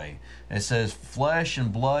flesh away. It says, flesh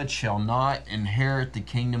and blood shall not inherit the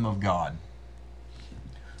kingdom of God.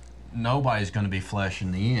 Nobody's going to be flesh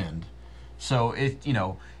in the end. So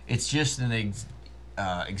it's just an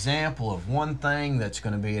example of one thing that's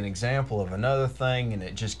going to be an example of another thing, and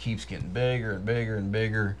it just keeps getting bigger and bigger and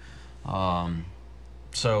bigger.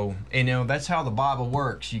 So that's how the Bible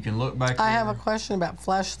works. You can look back. I have a question about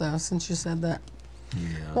flesh, though, since you said that.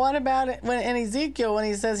 Yeah. What about it in Ezekiel when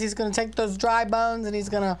he says he's going to take those dry bones and he's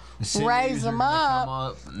going to raise them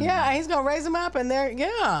up? Yeah, he's going to raise them up, and they're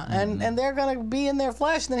and they're going to be in their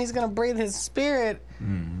flesh, and then he's going to breathe his spirit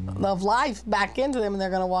of life back into them, and they're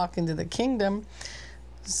going to walk into the kingdom.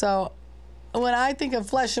 So when I think of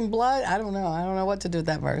flesh and blood, I don't know what to do with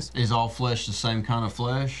that verse. Is all flesh the same kind of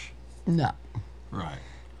flesh? No. Right.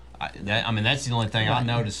 I mean, that's the only thing I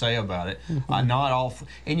know to say about it. Not all,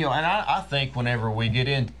 and and I think whenever we get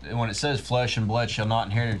in, when it says flesh and blood shall not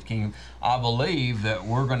inherit the kingdom, I believe that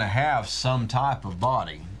we're going to have some type of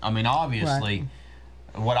body. I mean, obviously,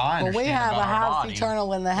 what I understand we have about a house our body,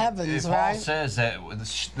 eternal in the heavens, Paul right? says that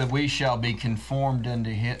we shall be conformed into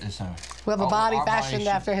His. We have a body fashioned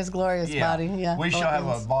after His glorious body. Yeah, we shall have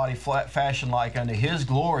a body fashioned like unto His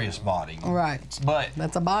glorious body. Right. But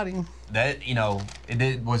that's a body. That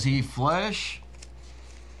was He flesh?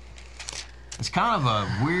 It's kind of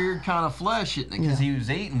a weird kind of flesh, isn't it? Because He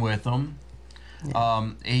was eating with them. Yeah.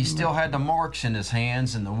 He still had the marks in His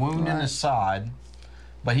hands and the wound in His side.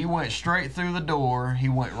 But He went straight through the door. He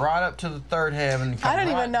went right up to the third heaven. I don't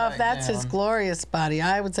even know if that's His glorious body.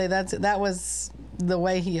 I would say that was the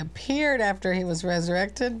way He appeared after He was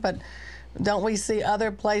resurrected. But don't we see other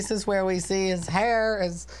places where we see His hair,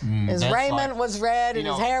 His raiment was red, and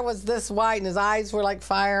His hair was this white, and His eyes were like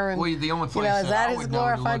fire? And, well, the only place is that His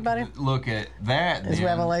glorified body? Look at that. His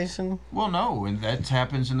revelation. Well, no, and that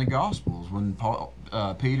happens in the Gospels when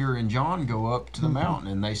Peter and John go up to the mountain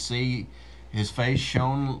and they see His face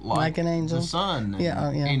shone like an angel, the sun.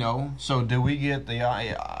 Yeah. So do we get the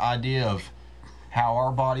idea of how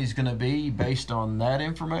our body's going to be based on that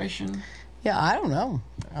information? Yeah, I don't know.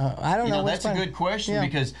 I don't know. That's a good question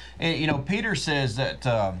because Peter says that.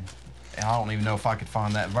 I don't even know if I could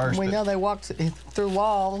find that verse. We know they walked through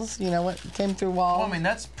walls. What came through walls. Well, I mean,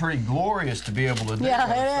 that's pretty glorious to be able to do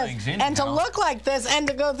those things. Anyhow. And to look like this and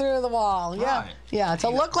to go through the wall. Yeah, right. Yeah. To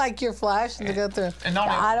look like your flesh and to go through. And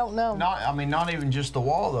I don't know. Not even just the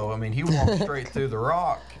wall though. I mean, He walked straight through the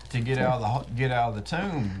rock to get out of the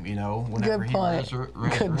tomb. Whenever He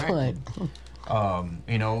resurrected. Good point.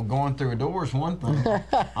 Going through a door is one thing.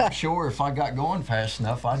 I'm sure if I got going fast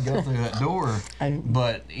enough, I'd go through that door.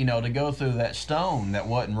 But to go through that stone that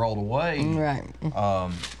wasn't rolled away, right?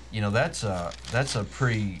 That's a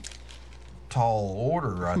pretty tall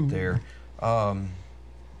order right there.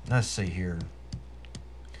 Let's see here.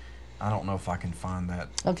 I don't know if I can find that.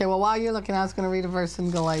 Okay. Well, while you're looking, I was going to read a verse in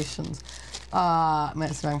Galatians.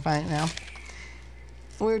 Let's see if I can find it now.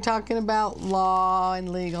 We were talking about law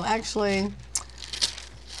and legal. Actually,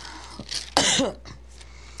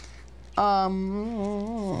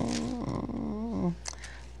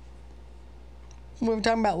 we were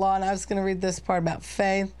talking about law, and I was going to read this part about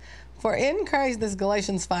faith. For in Christ, this is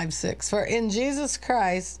Galatians 5:6. For in Jesus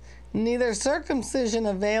Christ, neither circumcision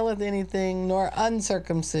availeth anything, nor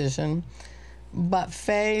uncircumcision, but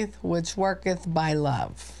faith which worketh by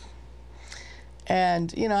love.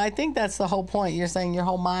 And, I think that's the whole point. You're saying your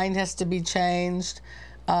whole mind has to be changed.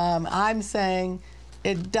 I'm saying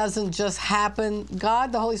it doesn't just happen.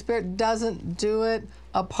 God, the Holy Spirit, doesn't do it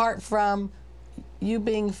apart from you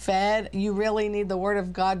being fed. You really need the Word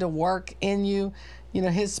of God to work in you.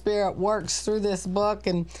 His Spirit works through this book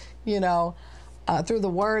and, through the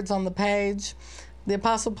words on the page. The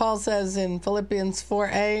Apostle Paul says in Philippians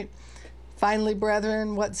 4:8, finally,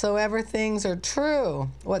 brethren, whatsoever things are true,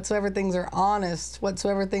 whatsoever things are honest,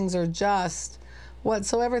 whatsoever things are just,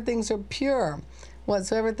 whatsoever things are pure,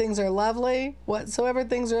 whatsoever things are lovely, whatsoever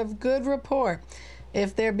things are of good report,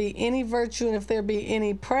 if there be any virtue and if there be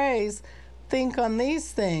any praise, think on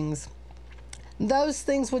these things. Those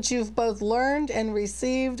things which you've both learned and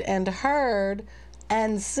received and heard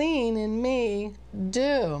and seen in me,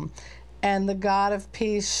 do. And the God of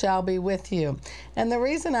peace shall be with you. And the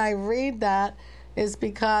reason I read that is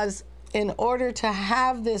because in order to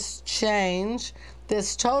have this change,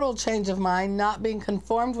 this total change of mind, not being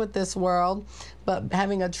conformed with this world, but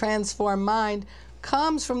having a transformed mind,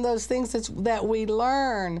 comes from those things that we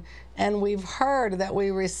learn and we've heard, that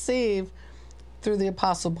we receive through the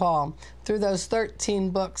Apostle Paul, through those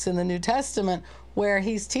 13 books in the New Testament, where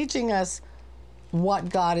he's teaching us what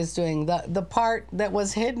God is doing, the part that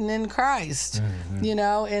was hidden in Christ,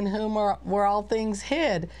 in whom were all things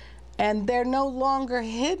hid. And they're no longer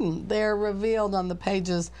hidden. They're revealed on the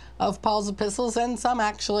pages of Paul's epistles, and some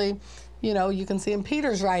actually, you can see in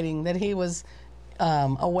Peter's writing that he was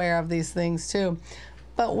aware of these things too.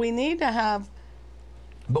 But we need to have...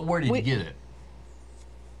 But where did he get it?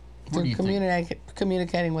 Through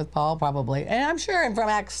communicating with Paul, probably. And I'm sure from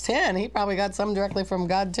Acts 10, he probably got some directly from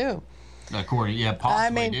God too.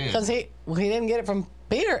 Possibly did. Because he didn't get it from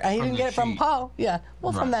Peter. He didn't get it from Paul. Yeah,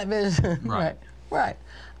 well, from that vision. Right.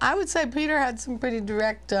 I would say Peter had some pretty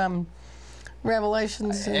direct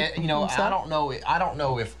revelations. I don't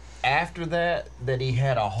know if after that he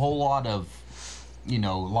had a whole lot of,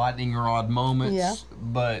 lightning rod moments. Yeah.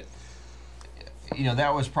 But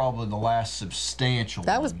that was probably the last substantial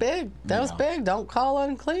That one. was big. That was big. Don't call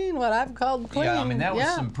unclean what I've called clean. Yeah, I mean, that was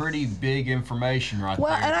some pretty big information right there.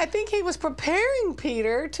 Well, and I think he was preparing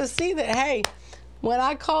Peter to see that, hey, when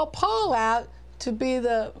I call Paul out to be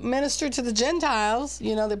the minister to the Gentiles,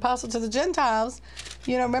 the apostle to the Gentiles,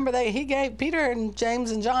 remember he gave, Peter and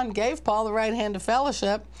James and John gave Paul the right hand of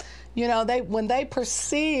fellowship. When they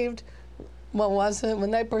perceived, what was it?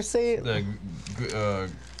 When they perceived the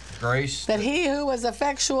grace that he who was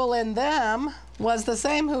effectual in them was the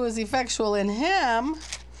same who was effectual in him.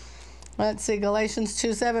 Let's see, Galatians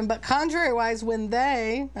 2:7. But contrariwise, when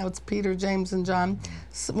that's Peter, James, and John,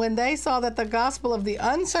 when they saw that the gospel of the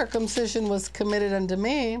uncircumcision was committed unto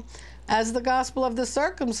me, as the gospel of the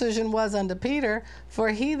circumcision was unto Peter, for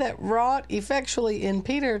he that wrought effectually in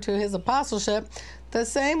Peter to his apostleship, the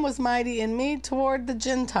same was mighty in me toward the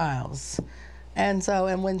Gentiles. And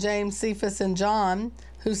when James, Cephas, and John,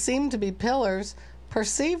 who seemed to be pillars,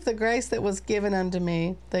 perceived the grace that was given unto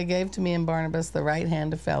me, they gave to me and Barnabas the right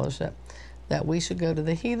hand of fellowship, that we should go to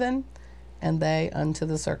the heathen, and they unto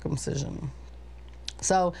the circumcision.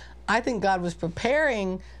 So I think God was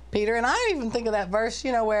preparing Peter, and I even think of that verse,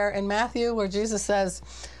 where in Matthew, where Jesus says,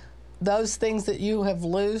 those things that you have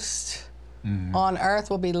loosed on earth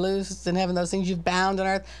will be loosed in heaven, those things you've bound on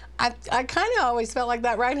earth. I kind of always felt like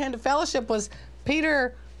that right hand of fellowship was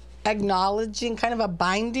Peter acknowledging kind of a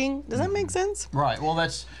binding. Does that make sense? Right. Well,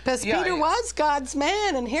 that's... Because Peter was God's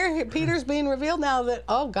man, and here Peter's being revealed now that,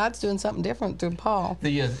 God's doing something different through Paul.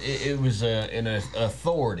 It was an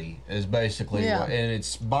authority, is basically what, and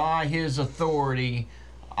it's by his authority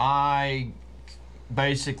I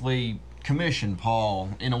basically commissioned Paul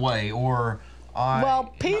in a way, or...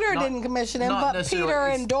 Peter didn't commission him, but Peter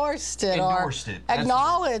endorsed it or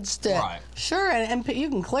acknowledged it. Right. Sure, and you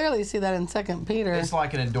can clearly see that in 2 Peter. It's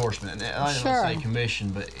like an endorsement. I don't say commission,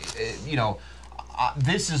 but,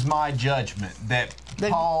 this is my judgment, that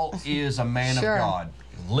Paul is a man of God.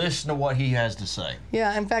 Listen to what he has to say.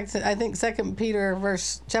 Yeah, in fact, I think 2 Peter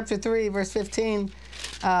chapter 3, verse 15,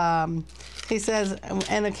 he says,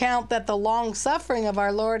 an account that the long suffering of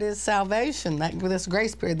our Lord is salvation, this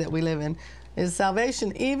grace period that we live in, is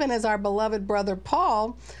salvation, even as our beloved brother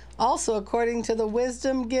Paul, also according to the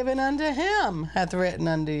wisdom given unto him, hath written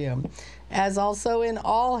unto you, as also in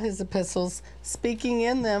all his epistles, speaking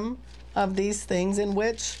in them of these things, in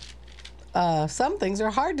which some things are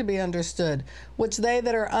hard to be understood, which they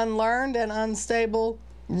that are unlearned and unstable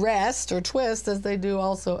wrest or twist, as they do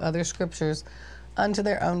also other scriptures, unto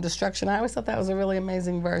their own destruction. I always thought that was a really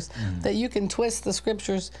amazing verse, that you can twist the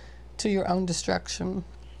scriptures to your own destruction.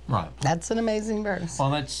 Right. That's an amazing verse. Well,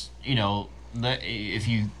 that's,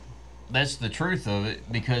 that's the truth of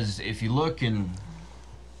it, because if you look in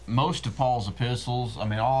most of Paul's epistles, I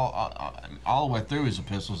mean, all the way through his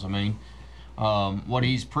epistles, what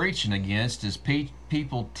he's preaching against is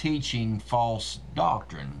people teaching false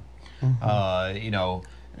doctrine.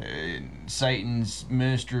 Satan's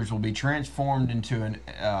ministers will be transformed into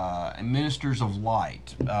ministers of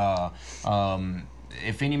light.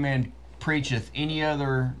 If any man preacheth any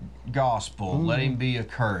other gospel, let him be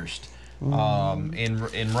accursed.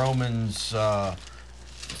 In Romans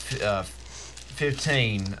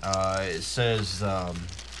 15, it says,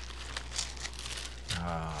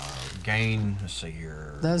 gain, let's see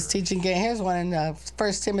here. Those teaching gain. Here's one in 1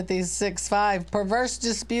 Timothy 6:5. Perverse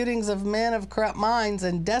disputings of men of corrupt minds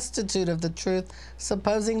and destitute of the truth,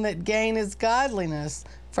 supposing that gain is godliness.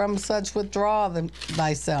 From such withdraw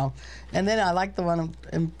thyself. And then I like the one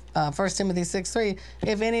in 1 Timothy 6:3.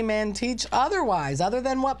 If any man teach otherwise, other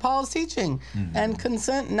than what Paul's teaching, and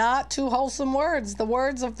consent not to wholesome words, the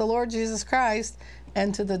words of the Lord Jesus Christ,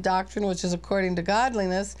 and to the doctrine which is according to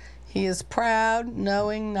godliness, he is proud,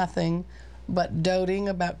 knowing nothing, but doting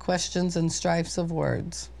about questions and strifes of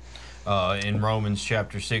words. In Romans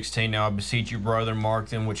chapter 16, now I beseech you, brethren, mark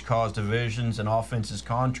them which cause divisions and offenses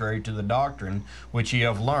contrary to the doctrine which ye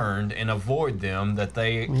have learned, and avoid them, that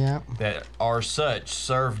they that are such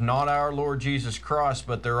serve not our Lord Jesus Christ,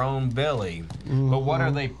 but their own belly. But what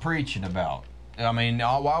are they preaching about? I mean,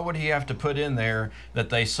 why would he have to put in there that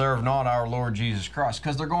they serve not our Lord Jesus Christ?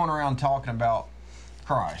 Because they're going around talking about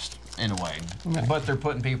Christ in a way, but they're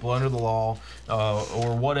putting people under the law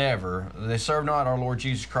or whatever. They serve not our Lord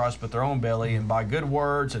Jesus Christ, but their own belly, and by good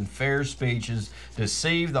words and fair speeches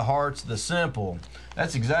deceive the hearts of the simple.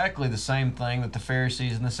 That's exactly the same thing that the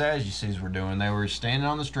Pharisees and the Sadducees were doing. They were standing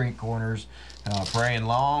on the street corners, praying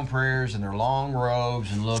long prayers in their long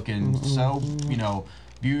robes and looking so,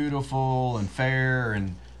 beautiful and fair,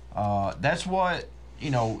 and that's what,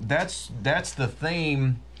 that's the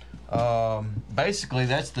theme. Basically,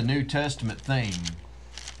 that's the New Testament theme.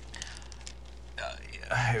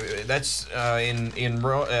 that's in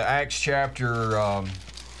Acts chapter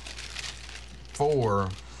 4.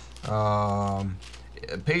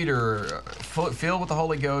 Peter, filled with the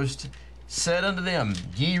Holy Ghost, said unto them,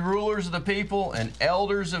 ye rulers of the people and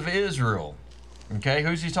elders of Israel. Okay,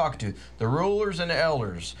 who's he talking to? The rulers and the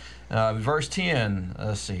elders. Verse 10,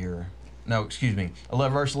 let's see here. No, excuse me,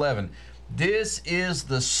 verse 11. This is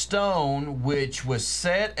the stone which was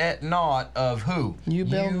set at naught of who? You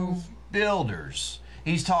builders.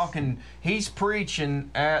 He's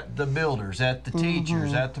preaching at the builders, at the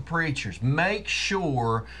teachers, at the preachers. Make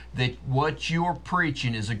sure that what you're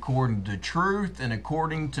preaching is according to truth and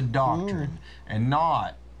according to doctrine, and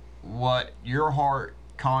not what your heart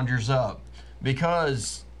conjures up.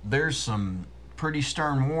 Because there's some pretty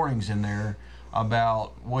stern warnings in there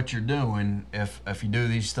about what you're doing if you do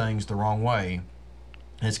these things the wrong way.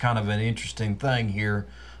 It's kind of an interesting thing here.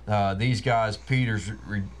 These guys, Peter's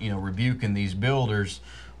rebuking these builders.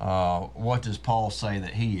 What does Paul say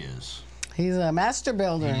that he is? He's a master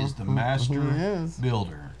builder. He is the master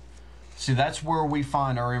builder. See, that's where we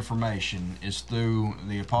find our information, is through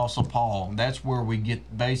the Apostle Paul. That's where we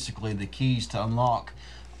get basically the keys to unlock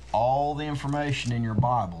all the information in your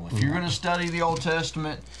Bible. If you're going to study the Old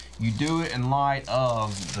Testament, you do it in light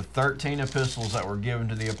of the 13 epistles that were given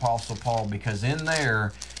to the Apostle Paul, because in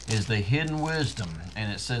there is the hidden wisdom,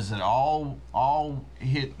 and it says that all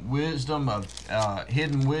hidden wisdom of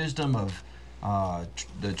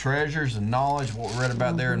the treasures and knowledge, what we read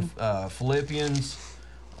about there in Philippians,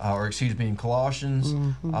 in Colossians.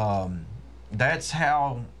 That's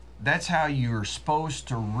how you're supposed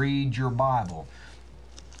to read your Bible.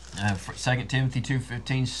 2 Timothy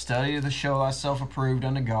 2:15, study to show thyself approved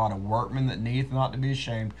unto God, a workman that needeth not to be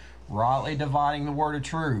ashamed, rightly dividing the word of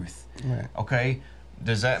truth. Right. Okay,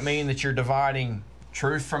 does that mean that you're dividing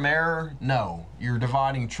truth from error? No, you're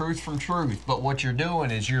dividing truth from truth. But what you're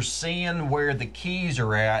doing is you're seeing where the keys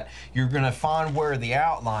are at. You're going to find where the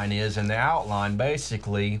outline is, and the outline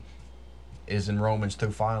basically is in Romans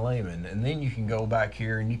through Philemon. And then you can go back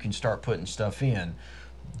here and you can start putting stuff in.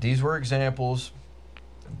 These were examples.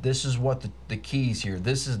 This is what the keys here.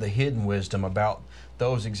 This is the hidden wisdom about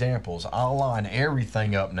those examples. I'll line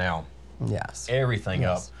everything up now. Yes. Everything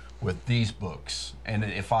up with these books. And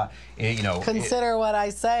if I, consider what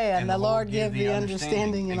I say, and the Lord give the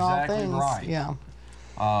understanding in all things. Right. Yeah.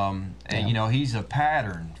 And He's a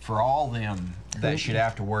pattern for all them that should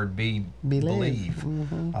afterward believe.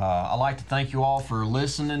 I'd like to thank you all for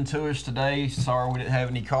listening to us today. Sorry we didn't have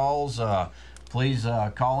any calls. Please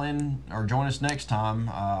call in or join us next time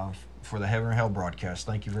for the Heaven or Hell broadcast.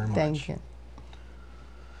 Thank you very much. Thank you.